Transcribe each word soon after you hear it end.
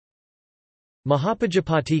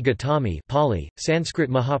Mahapajapati Gotami Pali,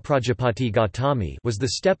 Sanskrit Mahapajapati Gotami was the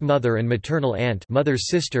stepmother and maternal aunt mother's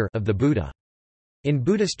sister of the Buddha. In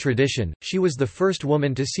Buddhist tradition, she was the first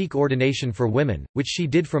woman to seek ordination for women, which she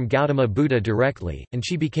did from Gautama Buddha directly, and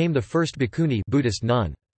she became the first bhikkhuni Buddhist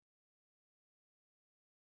nun.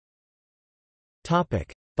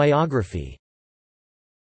 Biography.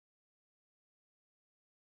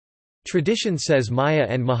 Tradition says Maya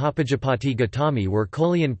and Mahapajapati Gotami were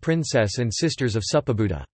Kolian princess and sisters of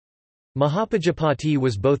Suppabuddha. Mahapajapati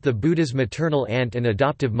was both the Buddha's maternal aunt and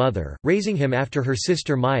adoptive mother, raising him after her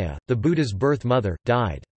sister Maya, the Buddha's birth mother,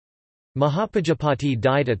 died. Mahapajapati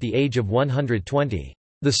died at the age of 120.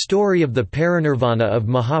 The story of the parinirvana of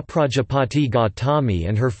Mahapajapati Gotami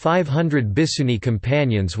and her 500 bhikkhuni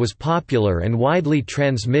companions was popular and widely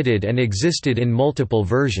transmitted and existed in multiple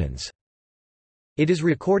versions. It is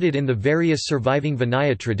recorded in the various surviving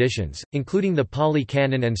Vinaya traditions, including the Pali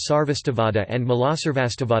Canon and Sarvastivada and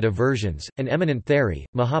Mulasarvastivada versions. An eminent theory,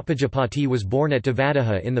 Mahapajapati was born at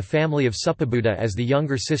Devadaha in the family of Suppabuddha as the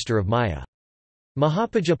younger sister of Maya.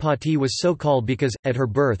 Mahapajapati was so called because, at her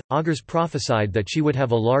birth, augurs prophesied that she would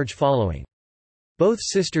have a large following. Both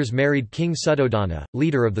sisters married King Suddhodana,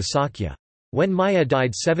 leader of the Sakya. When Maya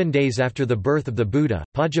died 7 days after the birth of the Buddha,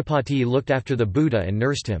 Pajapati looked after the Buddha and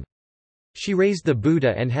nursed him. She raised the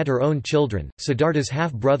Buddha and had her own children, Siddhartha's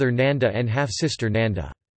half-brother Nanda and half-sister Nanda.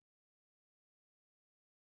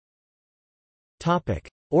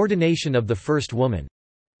 Ordination of the first woman.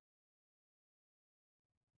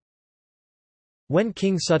 When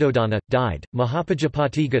King Suddhodana died,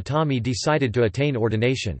 Mahapajapati Gotami decided to attain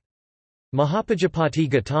ordination. Mahapajapati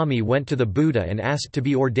Gotami went to the Buddha and asked to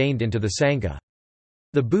be ordained into the Sangha.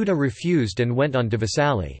 The Buddha refused and went on to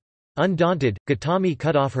Vaisali. Undaunted, Gotami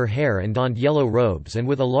cut off her hair and donned yellow robes and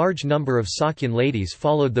with a large number of Sakyan ladies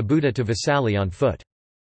followed the Buddha to Vaisali on foot.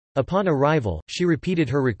 Upon arrival, she repeated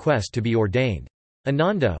her request to be ordained.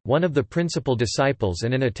 Ananda, one of the principal disciples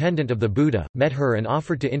and an attendant of the Buddha, met her and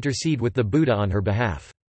offered to intercede with the Buddha on her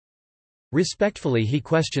behalf. Respectfully he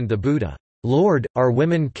questioned the Buddha, "Lord, are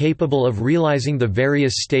women capable of realizing the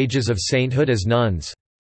various stages of sainthood as nuns?"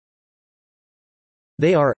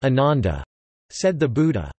 "They are, Ananda," said the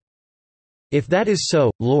Buddha. "If that is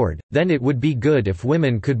so, Lord, then it would be good if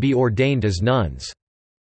women could be ordained as nuns,"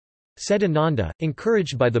 said Ananda,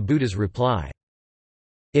 encouraged by the Buddha's reply.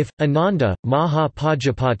 If, Ananda,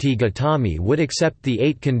 Mahapajapati Gotami would accept the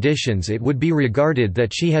 8 conditions, it would be regarded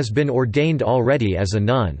that she has been ordained already as a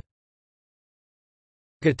nun.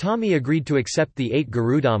 Gotami agreed to accept the 8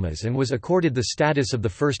 Garudhammas and was accorded the status of the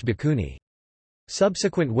first bhikkhuni.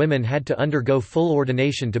 Subsequent women had to undergo full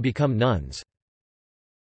ordination to become nuns.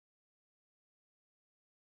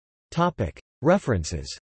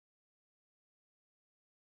 References.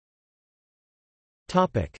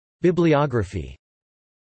 Bibliography.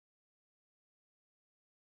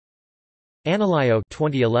 Analayo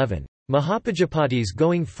 2011. Mahapajapati's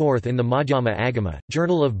Going Forth in the Madhyama Agama,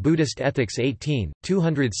 Journal of Buddhist Ethics 18,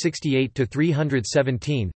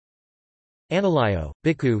 268–317. Analayo,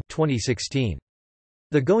 Bhikkhu 2016.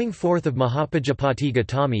 The Going Forth of Mahapajapati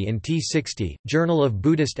Gotami in T60, Journal of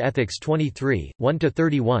Buddhist Ethics 23,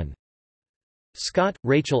 1–31. Scott,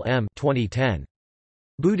 Rachel M. 2010.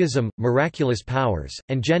 Buddhism, Miraculous Powers,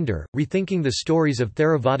 and Gender, Rethinking the Stories of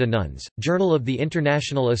Theravada Nuns, Journal of the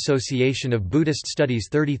International Association of Buddhist Studies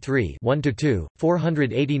 33 1–2,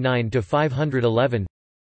 489–511.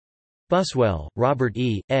 Buswell, Robert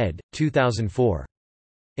E., ed. 2004.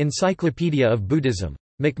 Encyclopedia of Buddhism.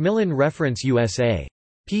 Macmillan Reference USA.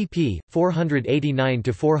 pp.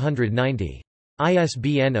 489–490.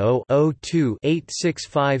 ISBN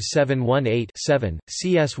 0-02-865718-7,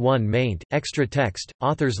 CS1 maint, extra text,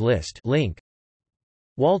 authors list link.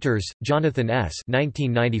 Walters, Jonathan S.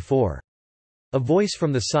 1994. A Voice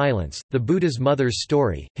from the Silence, The Buddha's Mother's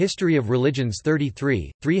Story, History of Religions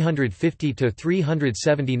 33,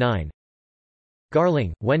 350–379.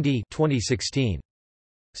 Garling, Wendy 2016.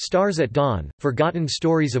 Stars at Dawn, Forgotten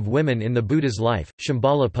Stories of Women in the Buddha's Life,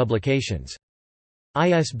 Shambhala Publications.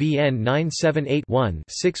 ISBN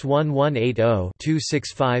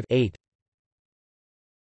 978-1-61180-265-8.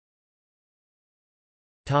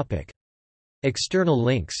 External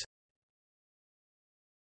links.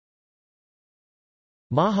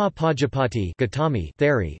 Mahapajapati Gotami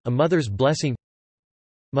theory, A Mother's Blessing.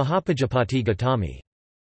 Mahapajapati Gotami